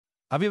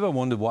Have you ever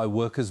wondered why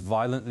workers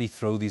violently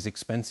throw these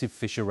expensive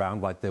fish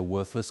around like they're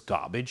worthless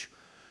garbage?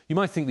 You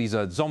might think these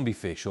are zombie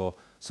fish or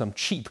some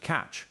cheap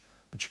catch,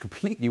 but you're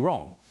completely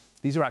wrong.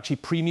 These are actually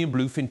premium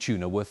bluefin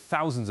tuna worth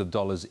thousands of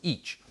dollars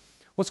each.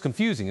 What's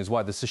confusing is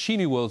why the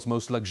sashimi world's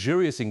most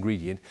luxurious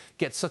ingredient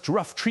gets such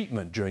rough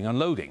treatment during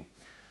unloading.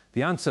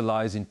 The answer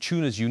lies in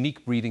tuna's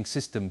unique breathing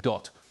system.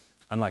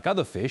 Unlike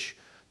other fish,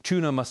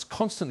 tuna must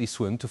constantly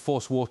swim to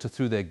force water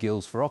through their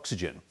gills for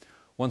oxygen.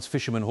 Once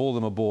fishermen haul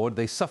them aboard,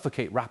 they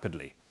suffocate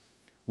rapidly.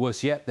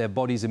 Worse yet, their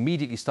bodies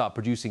immediately start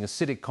producing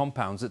acidic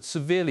compounds that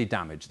severely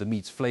damage the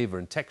meat's flavour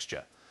and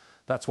texture.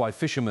 That's why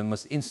fishermen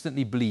must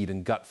instantly bleed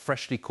and gut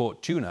freshly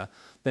caught tuna,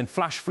 then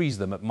flash freeze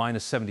them at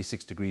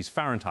 -76 degrees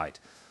Fahrenheit.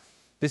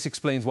 This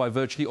explains why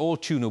virtually all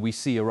tuna we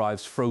see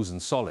arrives frozen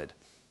solid.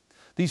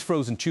 These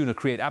frozen tuna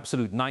create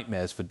absolute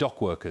nightmares for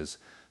dock workers.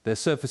 Their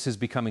surfaces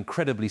become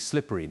incredibly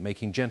slippery,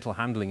 making gentle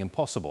handling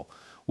impossible.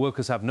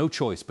 Workers have no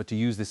choice but to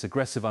use this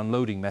aggressive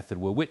unloading method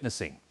we're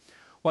witnessing.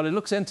 While it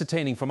looks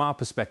entertaining from our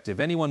perspective,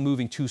 anyone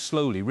moving too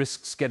slowly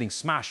risks getting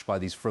smashed by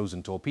these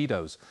frozen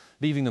torpedoes,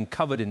 leaving them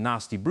covered in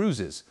nasty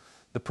bruises.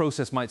 The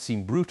process might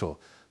seem brutal,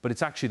 but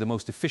it's actually the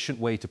most efficient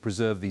way to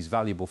preserve these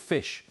valuable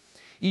fish.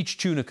 Each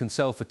tuna can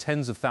sell for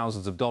tens of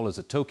thousands of dollars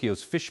at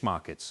Tokyo's fish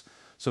markets.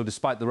 So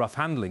despite the rough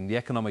handling, the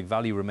economic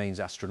value remains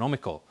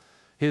astronomical.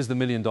 Here's the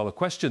million-dollar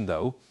question,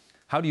 though.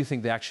 How do you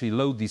think they actually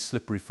load these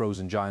slippery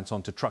frozen giants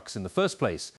onto trucks in the first place?